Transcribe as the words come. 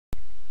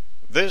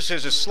This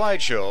is a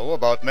slideshow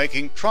about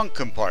making trunk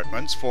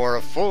compartments for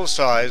a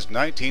full-size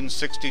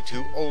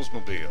 1962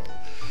 Oldsmobile.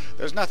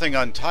 There's nothing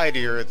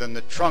untidier than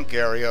the trunk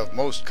area of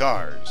most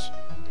cars.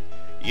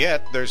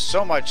 Yet there's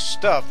so much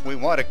stuff we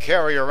want to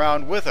carry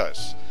around with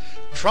us.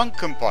 Trunk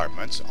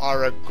compartments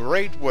are a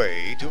great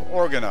way to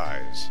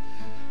organize.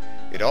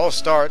 It all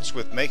starts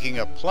with making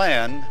a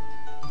plan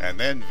and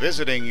then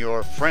visiting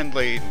your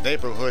friendly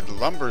neighborhood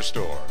lumber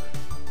store.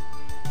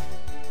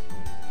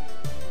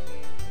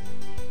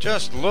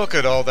 Just look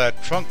at all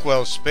that trunk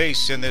well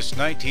space in this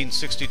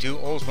 1962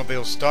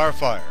 Oldsmobile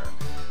Starfire.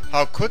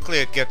 How quickly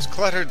it gets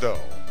cluttered though.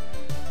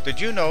 Did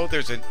you know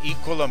there's an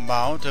equal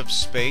amount of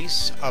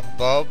space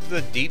above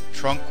the deep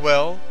trunk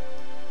well?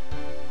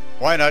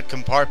 Why not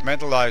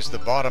compartmentalize the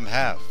bottom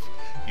half?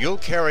 You'll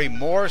carry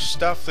more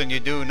stuff than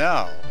you do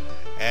now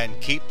and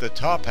keep the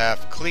top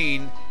half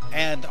clean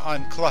and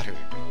uncluttered.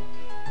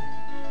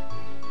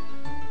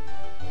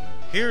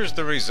 Here's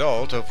the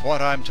result of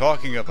what I'm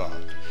talking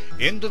about.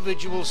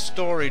 Individual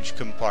storage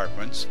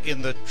compartments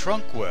in the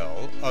trunk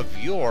well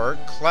of your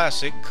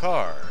classic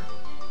car.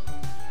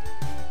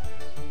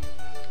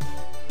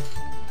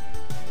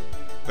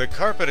 The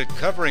carpeted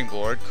covering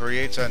board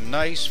creates a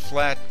nice,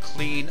 flat,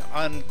 clean,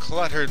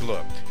 uncluttered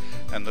look.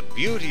 And the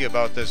beauty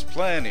about this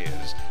plan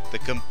is the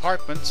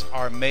compartments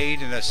are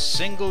made in a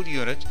single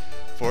unit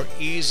for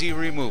easy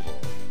removal.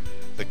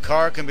 The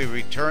car can be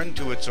returned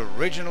to its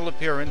original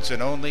appearance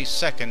in only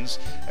seconds,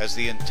 as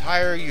the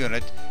entire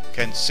unit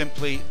can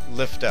simply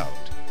lift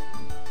out.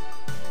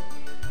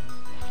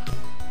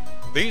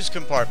 These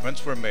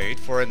compartments were made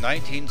for a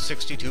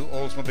 1962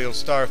 Oldsmobile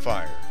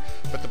Starfire,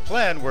 but the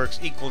plan works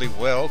equally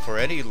well for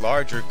any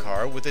larger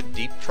car with a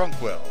deep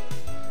trunk well.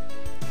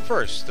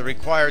 First, the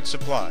required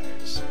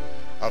supplies: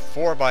 a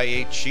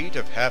 4x8 sheet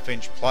of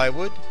half-inch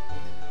plywood,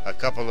 a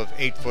couple of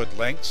 8-foot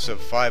lengths of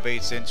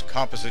 5/8 inch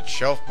composite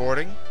shelf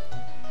boarding.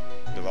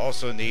 You'll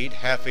also need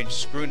half-inch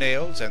screw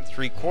nails and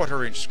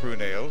 3/4 inch screw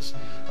nails,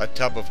 a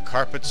tub of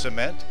carpet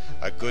cement,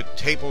 a good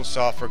table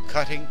saw for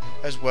cutting,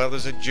 as well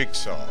as a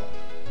jigsaw.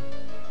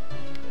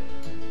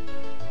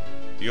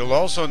 You'll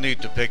also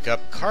need to pick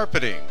up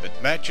carpeting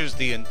that matches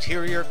the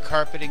interior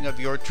carpeting of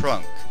your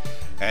trunk,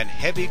 and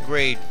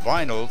heavy-grade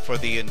vinyl for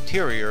the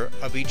interior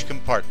of each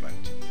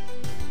compartment.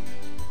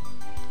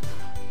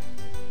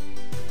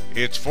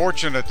 It's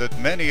fortunate that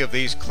many of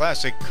these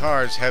classic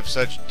cars have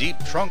such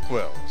deep trunk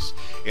wells.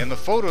 In the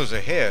photos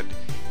ahead,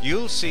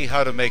 you'll see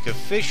how to make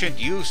efficient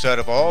use out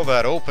of all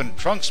that open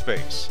trunk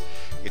space.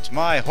 It's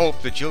my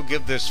hope that you'll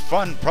give this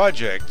fun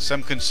project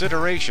some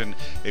consideration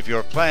if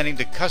you're planning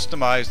to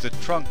customize the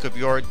trunk of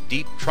your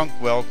deep trunk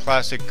well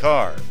classic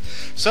car.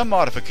 Some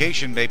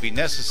modification may be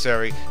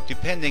necessary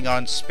depending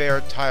on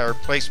spare tire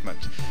placement.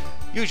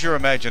 Use your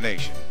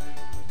imagination.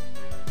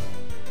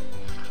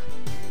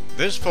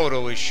 This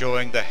photo is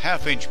showing the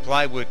half-inch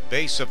plywood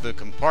base of the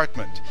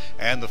compartment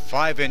and the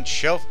 5-inch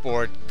shelf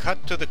board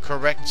cut to the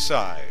correct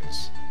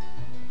size.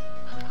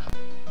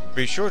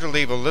 Be sure to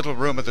leave a little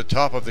room at the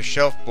top of the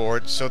shelf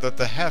board so that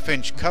the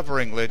half-inch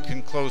covering lid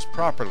can close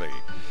properly.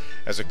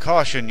 As a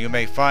caution, you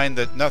may find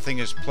that nothing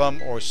is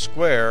plumb or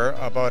square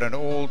about an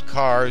old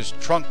car's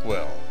trunk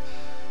well.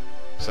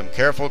 Some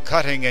careful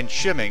cutting and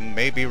shimming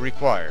may be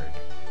required.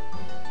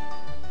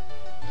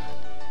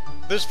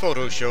 This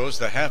photo shows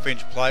the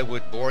half-inch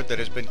plywood board that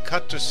has been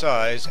cut to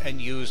size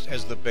and used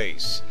as the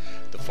base.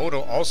 The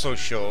photo also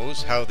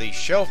shows how the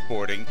shelf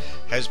boarding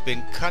has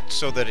been cut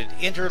so that it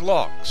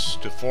interlocks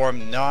to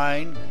form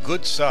 9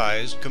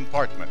 good-sized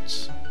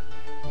compartments.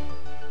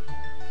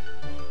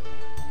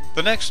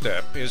 The next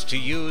step is to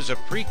use a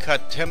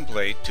pre-cut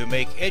template to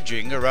make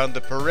edging around the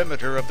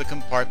perimeter of the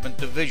compartment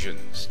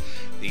divisions.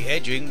 The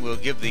edging will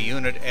give the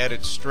unit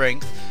added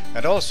strength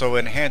and also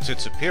enhance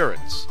its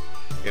appearance.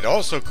 It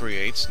also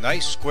creates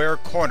nice square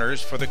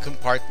corners for the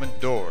compartment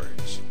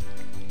doors.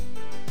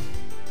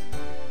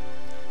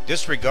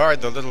 Disregard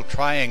the little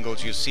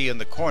triangles you see in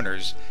the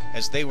corners,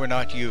 as they were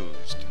not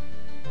used.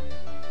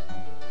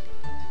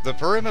 The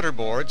perimeter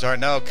boards are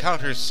now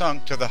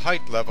countersunk to the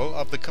height level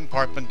of the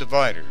compartment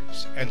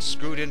dividers and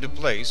screwed into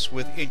place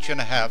with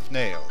 1.5-inch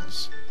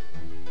nails.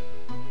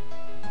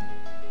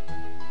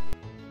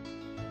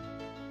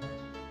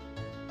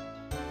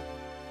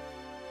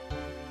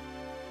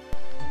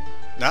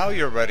 Now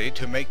you're ready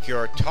to make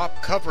your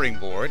top covering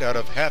board out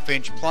of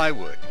half-inch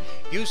plywood.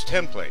 Use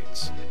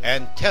templates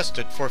and test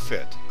it for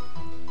fit.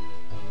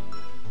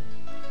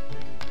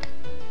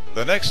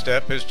 The next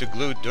step is to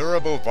glue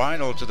durable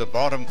vinyl to the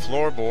bottom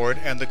floorboard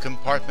and the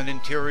compartment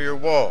interior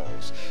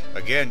walls.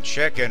 Again,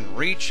 check and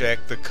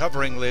recheck the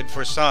covering lid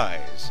for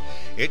size.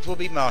 It will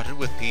be mounted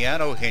with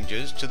piano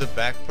hinges to the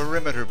back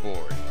perimeter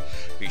board.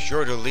 Be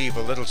sure to leave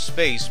a little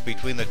space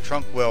between the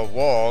trunk well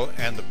wall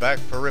and the back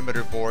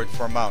perimeter board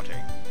for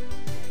mounting.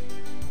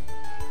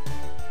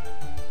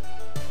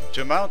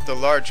 To mount the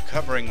large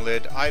covering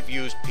lid, I've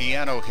used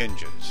piano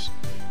hinges.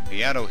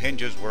 Piano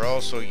hinges were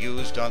also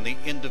used on the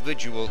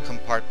individual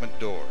compartment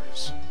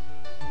doors.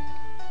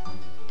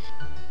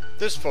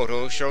 This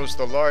photo shows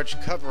the large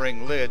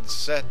covering lid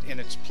set in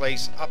its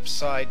place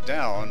upside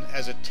down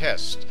as a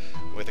test,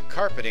 with the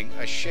carpeting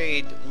a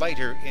shade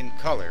lighter in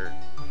color.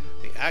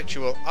 The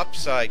actual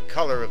upside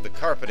color of the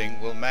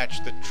carpeting will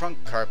match the trunk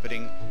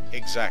carpeting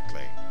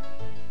exactly.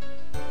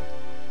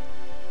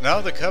 Now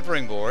the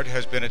covering board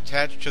has been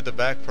attached to the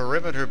back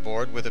perimeter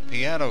board with a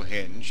piano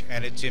hinge,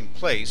 and it's in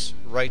place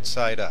right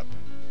side up.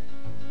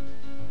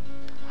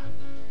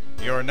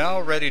 You're now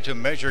ready to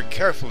measure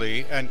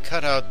carefully and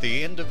cut out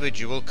the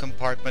individual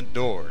compartment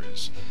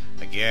doors.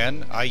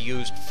 Again, I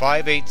used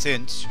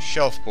 5/8"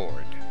 shelf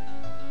board.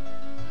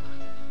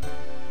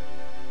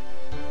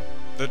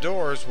 The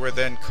doors were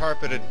then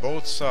carpeted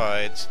both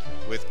sides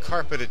with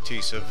carpet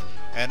adhesive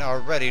and are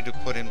ready to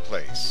put in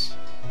place.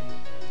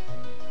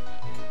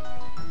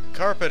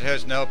 Carpet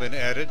has now been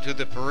added to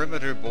the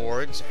perimeter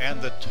boards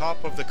and the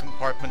top of the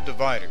compartment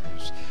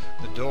dividers.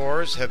 The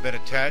doors have been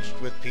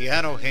attached with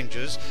piano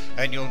hinges,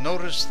 and you'll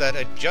notice that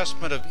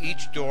adjustment of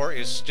each door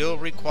is still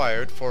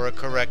required for a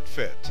correct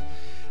fit.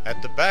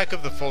 At the back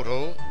of the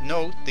photo,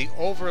 note the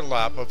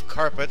overlap of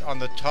carpet on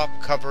the top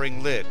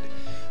covering lid.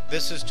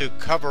 This is to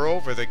cover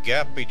over the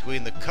gap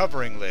between the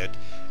covering lid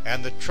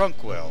and the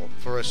trunk well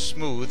for a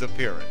smooth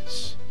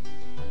appearance.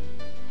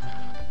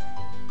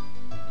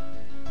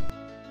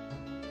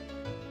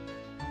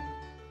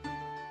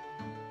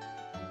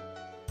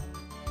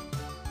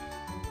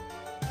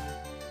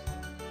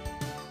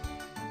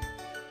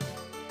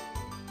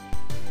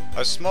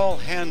 A small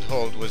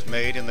handhold was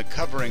made in the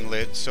covering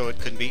lid so it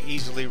can be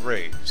easily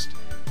raised.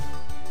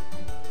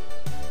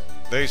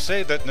 They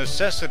say that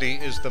necessity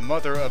is the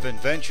mother of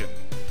invention.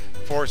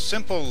 For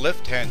simple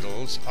lift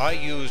handles, I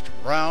used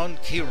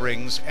round key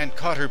rings and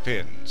cotter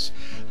pins.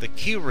 The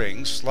key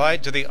rings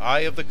slide to the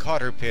eye of the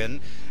cotter pin,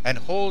 and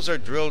holes are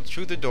drilled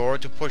through the door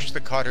to push the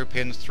cotter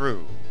pin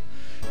through.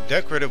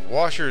 Decorative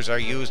washers are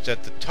used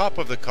at the top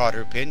of the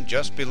cotter pin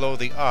just below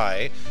the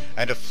eye,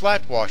 and a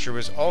flat washer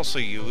is also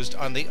used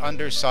on the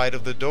underside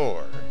of the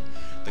door.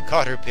 The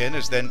cotter pin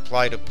is then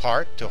plied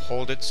apart to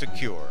hold it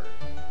secure.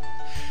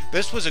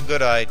 This was a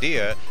good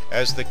idea,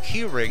 as the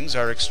key rings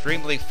are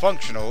extremely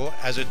functional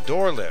as a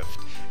door lift,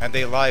 and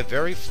they lie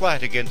very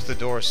flat against the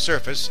door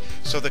surface,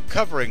 so the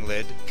covering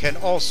lid can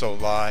also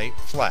lie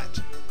flat.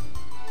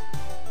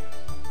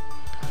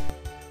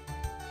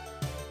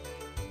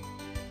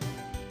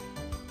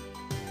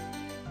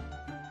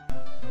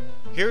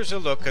 Here's a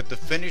look at the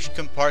finished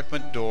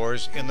compartment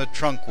doors in the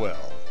trunk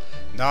well.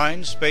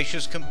 9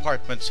 spacious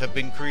compartments have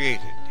been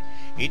created.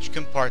 Each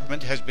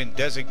compartment has been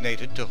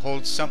designated to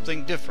hold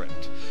something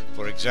different.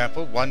 For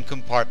example, one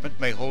compartment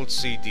may hold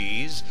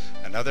CDs,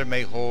 another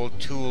may hold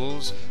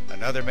tools,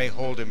 another may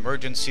hold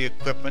emergency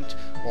equipment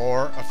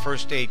or a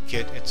first aid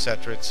kit,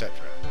 etc., etc.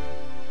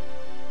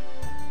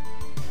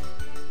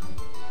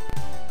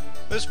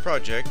 This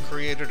project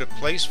created a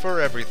place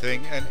for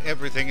everything and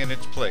everything in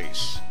its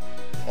place.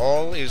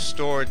 All is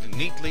stored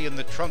neatly in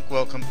the trunk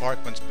well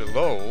compartments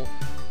below,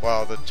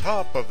 while the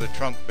top of the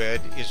trunk bed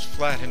is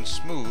flat and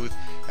smooth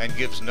and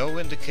gives no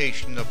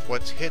indication of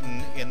what's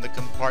hidden in the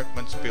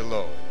compartments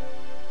below.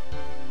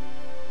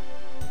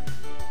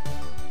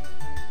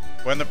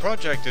 When the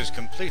project is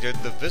completed,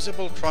 the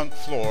visible trunk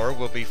floor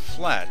will be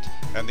flat,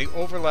 and the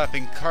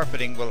overlapping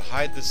carpeting will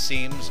hide the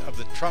seams of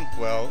the trunk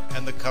well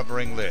and the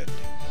covering lid.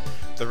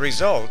 The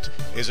result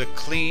is a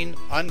clean,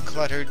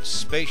 uncluttered,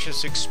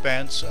 spacious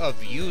expanse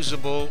of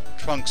usable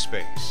trunk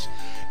space.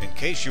 In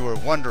case you were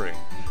wondering,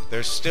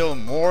 there's still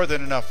more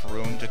than enough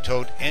room to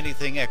tote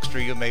anything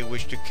extra you may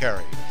wish to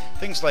carry.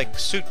 Things like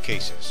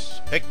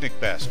suitcases, picnic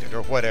basket,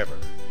 or whatever.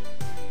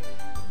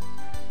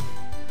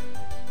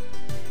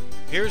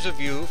 Here's a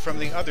view from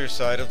the other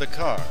side of the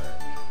car.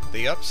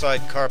 The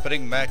upside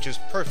carpeting matches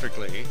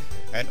perfectly,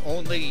 and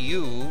only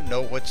you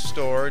know what's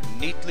stored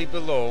neatly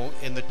below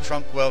in the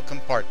trunk well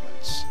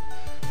compartments.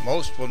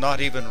 Most will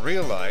not even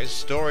realize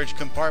storage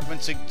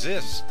compartments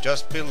exist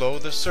just below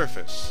the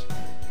surface.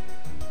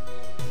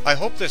 I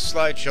hope this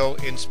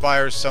slideshow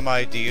inspires some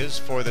ideas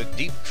for the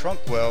deep trunk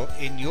well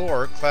in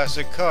your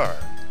classic car.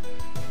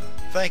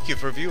 Thank you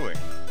for viewing.